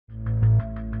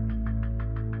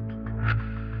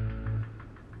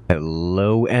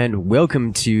Hello and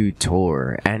welcome to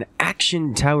Taur, an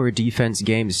action tower defense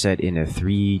game set in a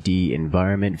 3D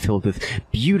environment filled with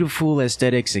beautiful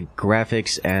aesthetics and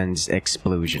graphics and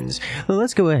explosions. Well,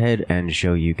 let's go ahead and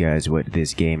show you guys what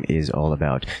this game is all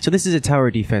about. So this is a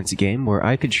tower defense game where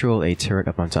I control a turret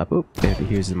up on top. Oh,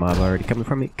 here's the mob already coming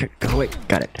from me. Go away,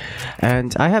 got it.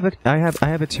 And I have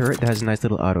a turret that has a nice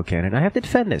little autocannon. I have to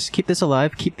defend this, keep this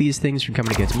alive, keep these things from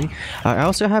coming to get to me. I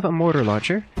also have a mortar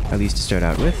launcher, at least to start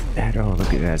out with. And oh,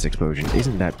 look at that explosion.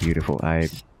 Isn't that beautiful? I'm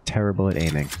terrible at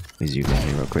aiming. Let me zoom in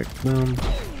here real quick. Boom.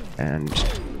 And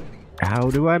how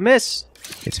do I miss?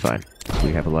 It's fine.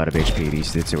 We have a lot of HP.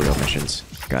 These tutorial missions.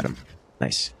 Got him.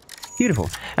 Nice. Beautiful.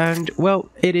 And,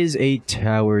 well, it is a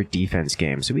tower defense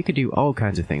game, so we could do all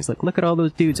kinds of things. Like, look at all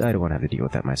those dudes. I don't want to have to deal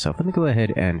with that myself. Let me go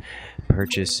ahead and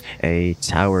purchase a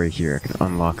tower here. I can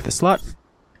unlock the slot,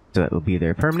 so that will be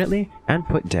there permanently, and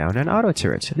put down an auto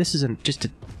turret. This is just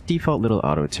a default little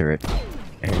auto turret.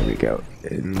 There we go.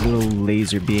 A little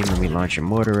laser beam when we launch a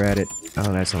mortar at it.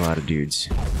 Oh, that's a lot of dudes.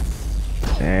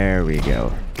 There we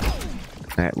go.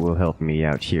 That will help me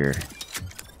out here.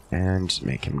 And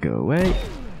make him go away.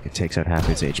 It takes out half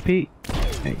his HP.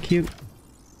 Thank you.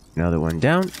 Another one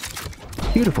down.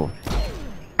 Beautiful.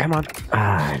 Come on.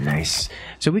 Ah, nice.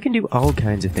 So we can do all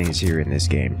kinds of things here in this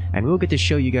game, and we'll get to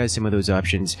show you guys some of those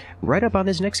options right up on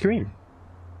this next screen.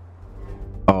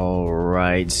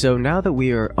 Alright, so now that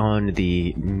we are on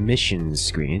the mission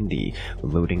screen, the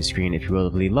loading screen, if you will,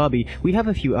 of the lobby, we have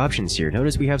a few options here.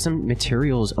 Notice we have some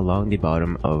materials along the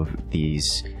bottom of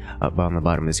these, up on the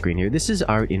bottom of the screen here. This is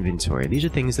our inventory. These are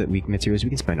things that materials we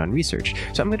can spend on research.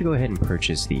 So I'm going to go ahead and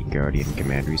purchase the Guardian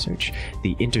Command Research,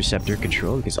 the Interceptor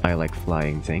Control, because I like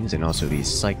flying things, and also the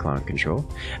Cyclone Control.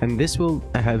 And this will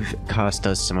have cost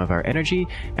us some of our energy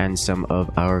and some of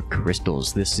our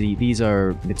crystals. These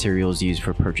are materials used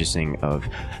for purchasing of,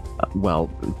 well,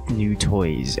 new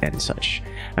toys and such.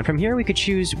 And from here we could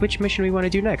choose which mission we want to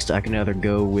do next. I can either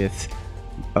go with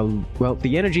well,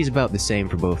 the energy is about the same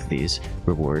for both of these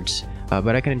rewards,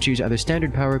 but I can choose either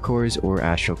standard power cores or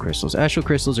astral crystals. Astral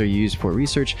crystals are used for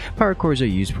research, power cores are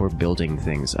used for building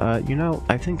things. You know,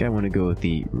 I think I want to go with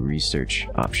the research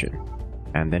option,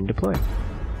 and then deploy.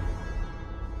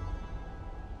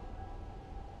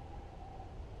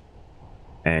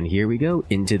 And here we go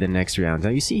into the next round.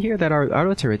 Now you see here that our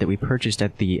auto turret that we purchased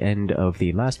at the end of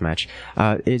the last match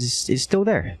is still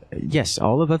there. Yes,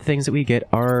 all of the things that we get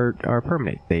are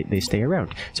permanent. They stay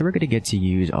around. So we're going to get to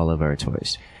use all of our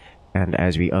toys. And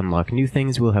as we unlock new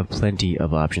things, we'll have plenty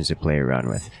of options to play around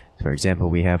with. For example,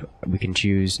 we can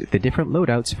choose the different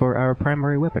loadouts for our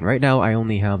primary weapon. Right now, I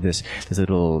only have this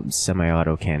little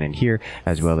semi-auto cannon here,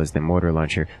 as well as the mortar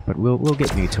launcher. But we'll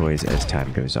get new toys as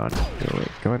time goes on.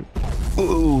 Go on.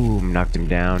 Boom! Knocked him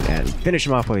down and finish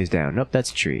him off while he's down. Nope,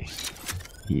 that's a tree.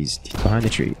 He's behind the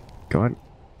tree. Go on.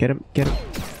 Get him. Get him.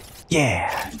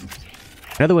 Yeah!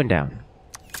 Another one down.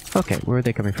 Okay, where are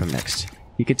they coming from next?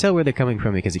 You can tell where they're coming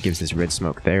from because it gives this red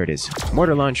smoke. There it is.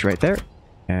 Mortar launch right there.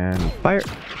 And fire.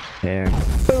 And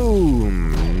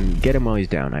boom! Get him while he's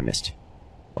down. I missed.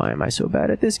 Why am I so bad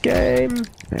at this game?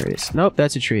 There it is. Nope,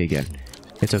 that's a tree again.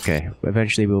 It's okay.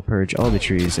 Eventually we'll purge all the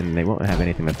trees and they won't have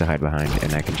anything left to hide behind,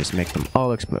 and I can just make them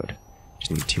all explode.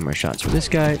 Just need 2 more shots for this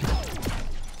guy.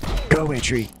 Go away,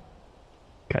 tree!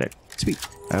 Got it. Sweet.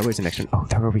 Where's the next one? Oh,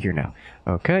 they're over here now.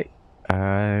 Okay.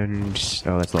 And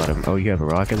oh, that's a lot of them. Oh, you have a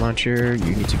rocket launcher.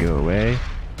 You need to go away.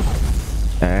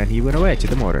 And he went away to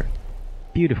the mortar.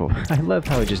 Beautiful. I love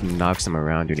how it just knocks them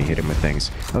around when you hit him with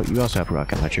things. Oh, you also have a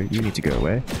rocket launcher. You need to go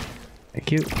away.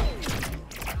 Thank you.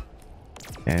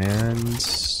 And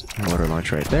mortar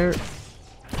launch right there.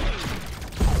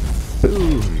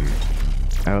 Boom!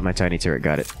 Oh, my tiny turret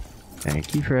got it.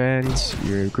 Thank you, friends.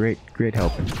 You're a great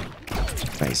help.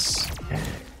 Nice.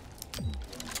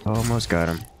 Almost got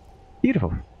him.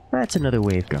 Beautiful. That's another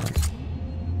wave gone.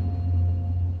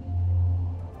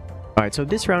 Alright, so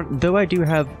this round, though I do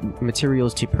have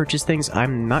materials to purchase things,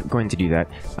 I'm not going to do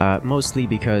that. Mostly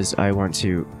because I want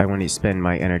to spend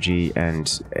my energy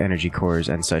and energy cores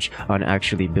and such on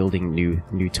actually building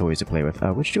new toys to play with.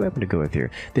 Which do I want to go with here?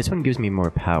 This one gives me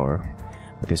more power,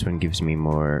 but this one gives me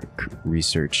more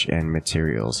research and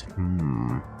materials. You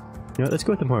know what, let's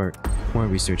go with the more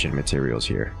research and materials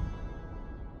here.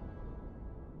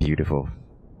 Beautiful.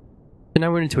 So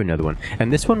now we're into another one,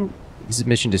 and this one. This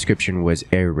mission description was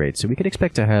air raid, so we could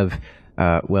expect to have,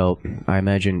 well, I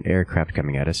imagine aircraft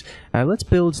coming at us. Let's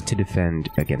build to defend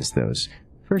against those.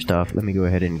 First off, let me go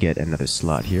ahead and get another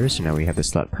slot here, so now we have the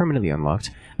slot permanently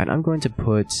unlocked, and I'm going to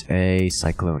put a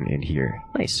Cyclone in here.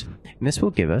 Nice. And this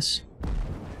will give us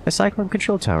a Cyclone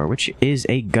Control Tower, which is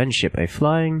a gunship, a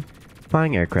flying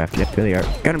Flying aircraft. Yep, there they are.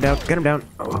 Gun them down. Gun them down.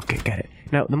 Oh, okay, got it.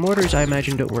 Now, the mortars, I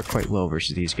imagine, don't work quite well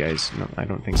versus these guys. No, I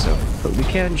don't think so. But we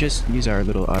can just use our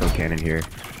little autocannon here.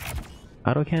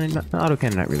 Autocannon?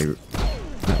 Autocannon, not really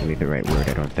the right word,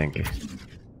 I don't think.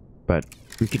 But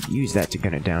we could use that to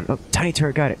gun it down. Oh, tiny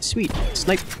turret, got it. Sweet.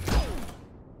 Snipe.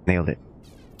 Nailed it.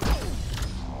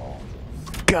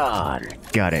 Gone.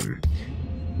 Got him.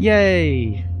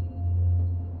 Yay!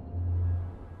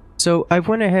 So I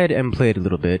went ahead and played a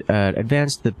little bit,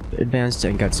 advanced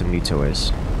and got some new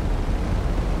toys.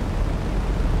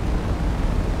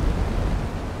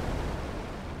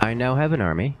 I now have an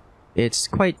army. It's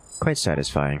quite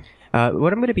satisfying.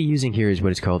 What I'm going to be using here is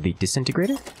what is called the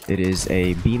Disintegrator. It is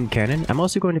a beam cannon. I'm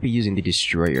also going to be using the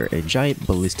Destroyer, a giant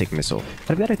ballistic missile.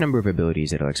 I've got a number of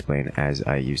abilities that I'll explain as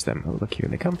I use them. Oh, look, here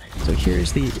they come. So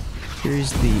here's the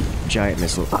giant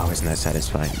missile. Oh, isn't that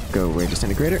satisfying? Go away,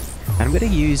 Disintegrator. And I'm going to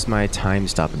use my time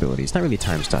stop ability. It's not really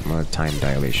time stop, more time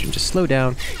dilation. Just slow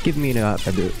down, give me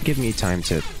time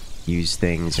to use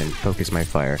things and focus my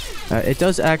fire. It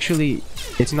does actually,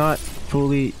 it's not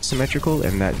fully symmetrical,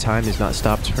 and that time is not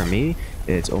stopped for me.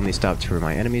 It's only stopped for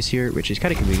my enemies here, which is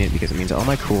kind of convenient because it means all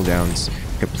my cooldowns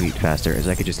complete faster, as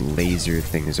I could just laser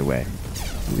things away.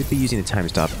 We'd be using the time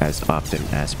stop as often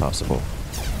as possible.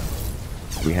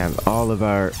 We have all of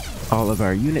our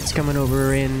units coming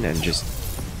over in and just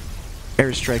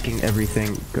airstriking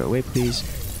everything. Go away, please.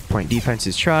 Point defense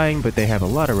is trying, but they have a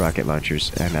lot of rocket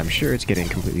launchers, and I'm sure it's getting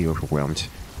completely overwhelmed.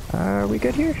 Are we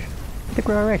good here? I think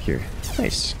we're alright here.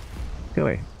 Nice. Go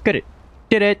away. Got it.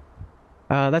 Did it!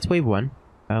 That's wave 1.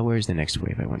 Where's the next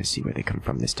wave? I want to see where they come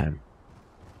from this time.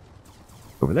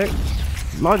 Over there.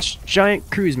 Launch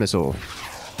giant cruise missile.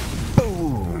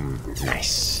 Boom!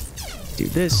 Nice. Do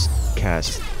this.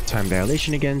 Cast time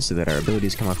dilation again so that our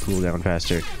abilities come off cooldown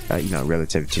faster, you know,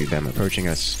 relative to them approaching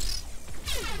us.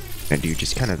 And do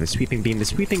just kind of the sweeping beam. The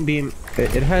sweeping beam,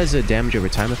 it has a damage over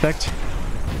time effect.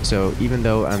 So even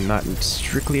though I'm not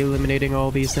strictly eliminating all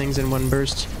these things in one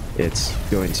burst, it's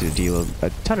going to deal a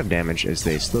ton of damage as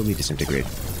they slowly disintegrate.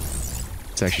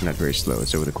 It's actually not very slow.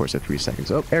 It's over the course of 3 seconds.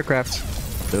 Oh,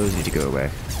 aircraft. Those need to go away.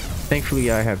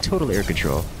 Thankfully, I have total air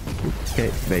control. Okay,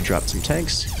 they dropped some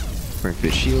tanks. Burn for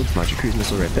the shield. Launch a cruise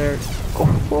missile right there.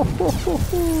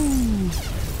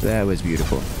 That was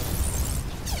beautiful.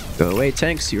 Go away,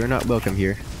 tanks. You are not welcome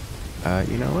here.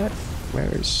 You know what?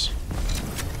 Where's...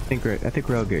 I think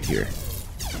we're all good here.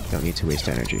 Don't need to waste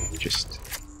energy. Just...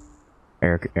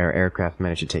 Our aircraft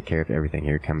managed to take care of everything.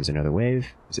 Here comes another wave.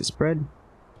 Is it spread?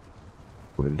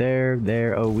 Over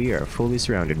there. Oh, we are fully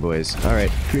surrounded, boys.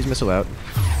 Alright, cruise missile out.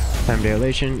 Time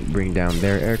dilation. Bring down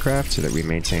their aircraft so that we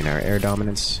maintain our air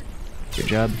dominance. Good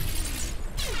job.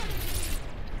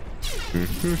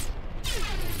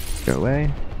 Go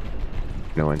away.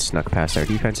 No one snuck past our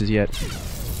defenses yet.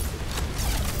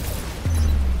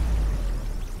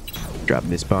 Drop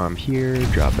this bomb here.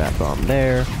 Drop that bomb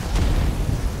there.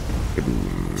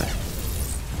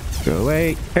 Kaboom. Go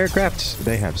away. Aircraft!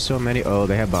 They have so many. Oh,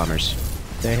 they have bombers.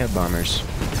 They have bombers.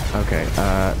 Okay,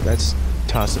 let's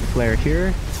toss a flare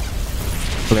here.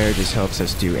 Flare just helps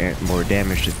us do more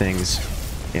damage to things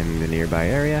in the nearby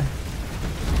area.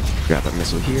 Drop a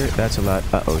missile here. That's a lot.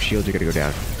 Uh-oh, shields are gonna go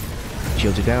down.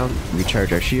 Shields are down.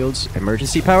 Recharge our shields.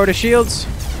 Emergency power to shields!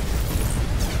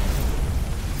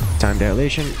 Time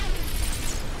dilation.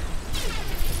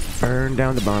 Burn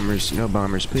down the bombers. No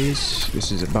bombers, please.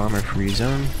 This is a bomber-free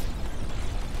zone.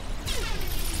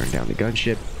 Burn down the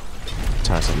gunship.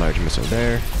 Toss a large missile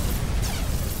there.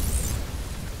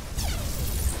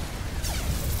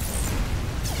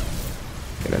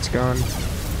 Okay, that's gone.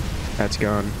 That's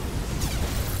gone.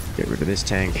 Get rid of this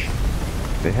tank.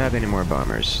 If they have any more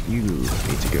bombers, you need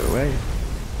to go away.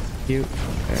 You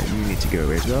need to go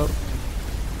away as well.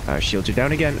 Shields are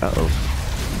down again. Uh-oh.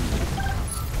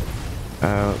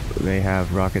 They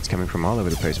have rockets coming from all over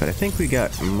the place, but I think we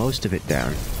got most of it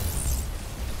down.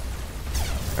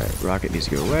 Alright, rocket needs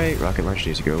to go away. Rocket launcher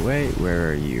needs to go away. Where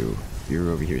are you?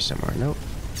 You're over here somewhere. Nope.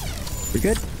 We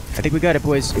good? I think we got it,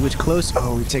 boys. It was close.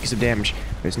 Oh, we take some damage.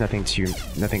 There's nothing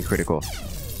critical.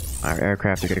 Our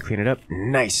aircraft are gonna clean it up.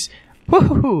 Nice!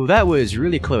 Woohoo! That was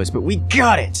really close, but we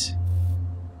got it!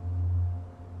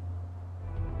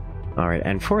 Alright,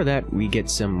 and for that, we get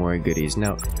some more goodies.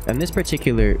 Now, on this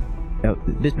particular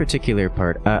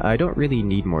part, I don't really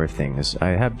need more things. I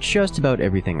have just about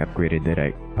everything upgraded that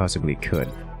I possibly could.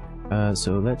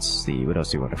 So let's see, what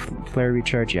else do you want? A flare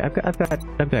recharge? Yeah,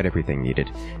 I've got everything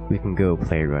needed. We can go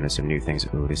play around with some new things.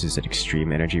 Oh, this is an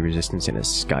extreme energy resistance and a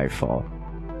skyfall.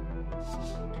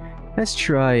 Let's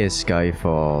try a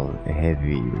skyfall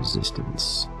heavy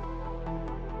resistance.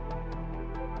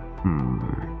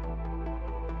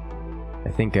 I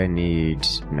think I need...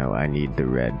 No, I need the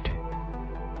red.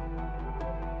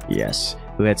 Yes.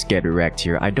 Let's get wrecked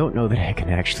here. I don't know that I can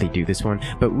actually do this one,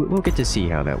 but we'll get to see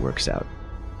how that works out.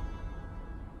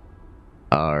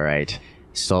 Alright.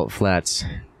 Salt flats.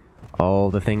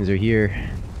 All the things are here.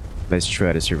 Let's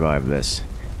try to survive this.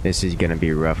 This is gonna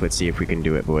be rough. Let's see if we can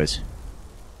do it, boys.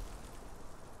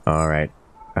 Alright.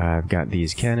 I've got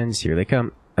these cannons. Here they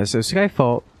come. So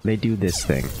Skyfall, they do this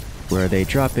thing, where they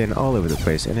drop in all over the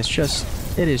place, and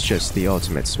it is just the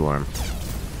ultimate swarm.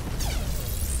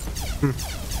 I'm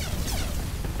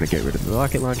gonna get rid of the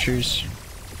rocket launchers.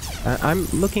 I'm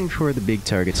looking for the big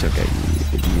targets. Okay,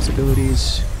 use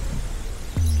abilities.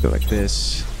 Go like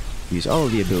this. Use all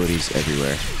of the abilities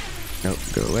everywhere. Nope,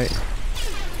 go away.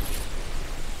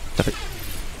 Stop it.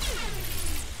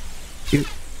 Dude,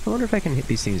 I wonder if I can hit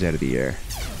these things out of the air.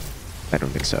 I don't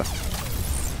think so.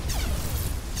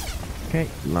 Okay,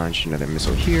 launch another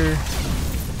missile here.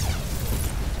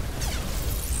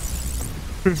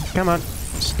 Come on,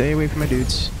 stay away from my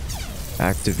dudes.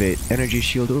 Activate energy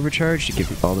shield overcharge to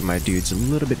give all of my dudes a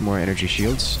little bit more energy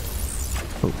shields.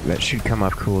 Oh, that should come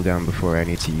off cooldown before I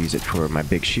need to use it for my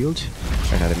big shield.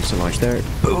 Another missile launch there.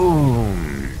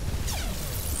 Boom!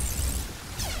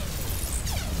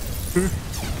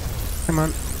 Come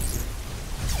on.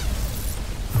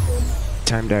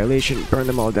 Time dilation, burn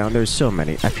them all down. There's so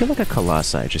many. I feel like a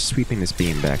colossi just sweeping this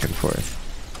beam back and forth.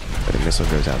 But a missile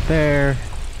goes out there.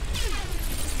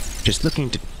 Just looking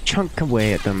to chunk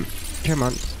away at them. Come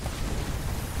on.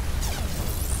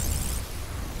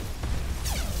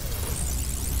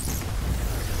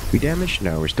 We damaged?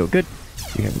 No, we're still good.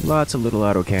 We have lots of little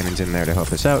autocannons in there to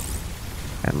help us out.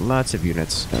 And lots of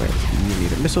units. Alright, you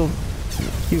need a missile.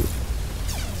 Thank you.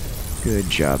 Good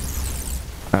job.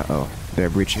 Uh-oh. They're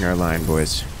breaching our line,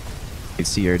 boys. You can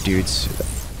see our dudes.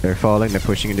 They're falling. They're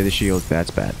pushing into the shield.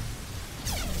 That's bad.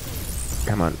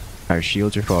 Come on. Our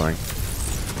shields are falling.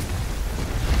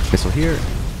 Missile here.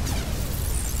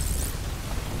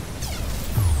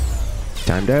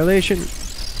 Time dilation.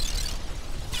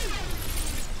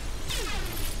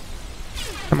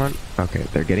 Come on. Okay,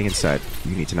 they're getting inside.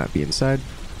 You need to not be inside.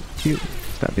 You.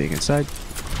 Stop being inside.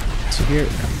 So here.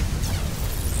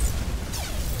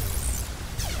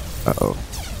 Uh-oh.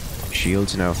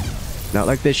 Shields, no. Not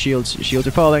like this, shields. Shields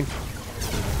are falling.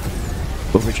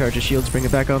 Overcharge the shields, bring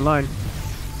it back online.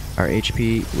 Our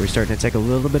HP, we're starting to take a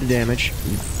little bit of damage.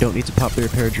 You don't need to pop the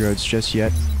repair droids just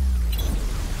yet.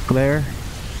 Glare.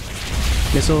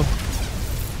 Missile.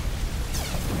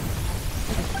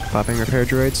 Popping repair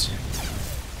droids.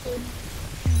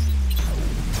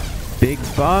 Big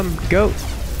bomb, go!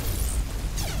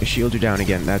 The shields are down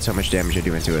again. That's how much damage they're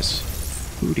doing to us.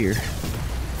 Oh dear.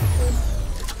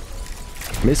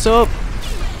 Missile!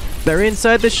 They're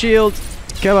inside the shield!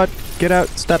 Come on, get out,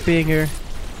 stop being here.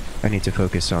 I need to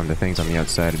focus on the things on the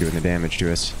outside doing the damage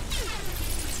to us.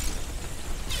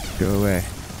 Go away.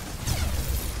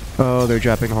 Oh, they're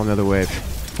dropping a whole nother wave.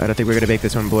 I don't think we're gonna make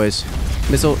this one, boys.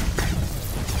 Missile!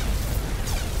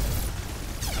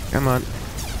 Come on.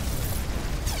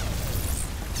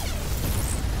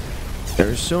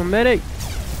 There's so many!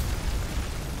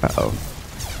 Uh-oh.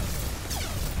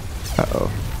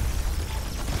 Uh-oh.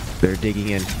 They're digging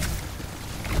in.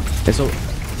 Missile.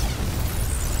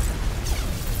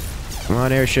 Come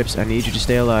on, airships. I need you to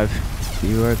stay alive.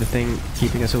 You are the thing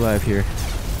keeping us alive here.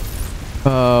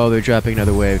 Oh, they're dropping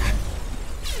another wave.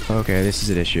 Okay, this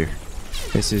is an issue.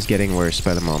 This is getting worse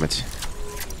by the moment.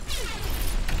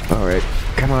 Alright.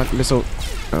 Come on, missile.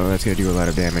 Oh, that's gonna do a lot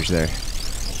of damage there.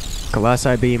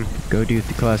 Colossi beam. Go do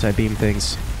the Colossi beam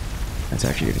things. That's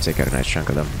actually gonna take out a nice chunk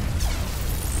of them.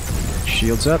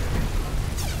 Shields up.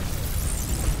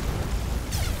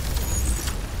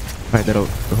 Alright, that'll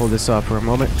hold this off for a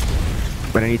moment.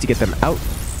 But I need to get them out.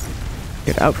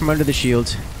 Get out from under the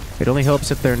shield. It only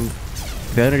helps if they're...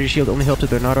 The energy shield only helps if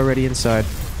they're not already inside.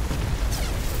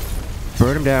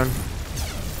 Burn them down.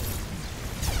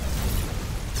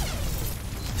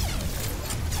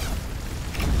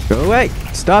 Go away!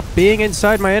 Stop being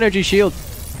inside my energy shield!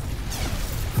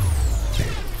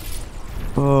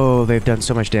 Oh, they've done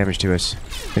so much damage to us.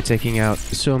 They're taking out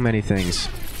so many things.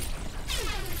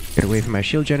 Get away from my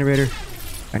shield generator.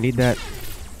 I need that.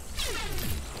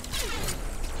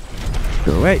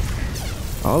 Go away.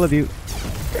 All of you.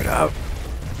 Get out.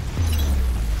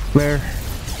 Flare.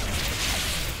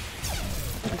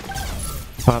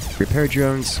 Pop repair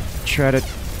drones. Try to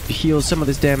heal some of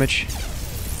this damage.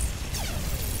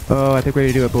 Oh, I think we're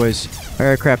ready to do it, boys. Our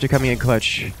aircraft are coming in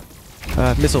clutch.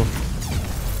 Missile.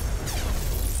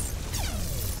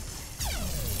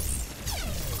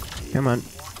 Come on.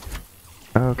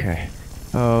 Okay.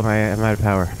 Oh, I'm out of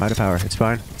power. I'm out of power. It's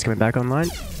fine. It's coming back online.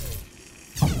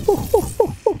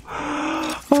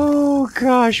 Oh,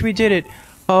 gosh, we did it.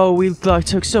 Oh, we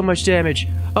took so much damage.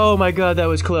 Oh, my God, that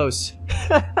was close.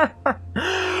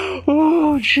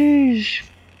 Oh, jeez.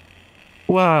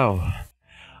 Wow.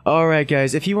 Alright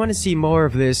guys, if you want to see more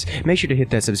of this, make sure to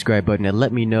hit that subscribe button and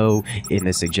let me know in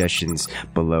the suggestions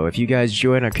below. If you guys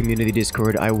join our community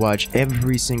Discord, I watch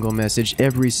every single message,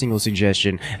 every single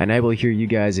suggestion, and I will hear you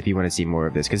guys if you want to see more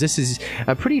of this. Because this is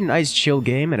a pretty nice chill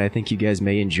game, and I think you guys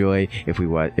may enjoy if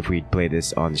we play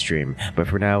this on stream. But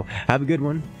for now, have a good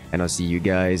one, and I'll see you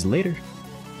guys later.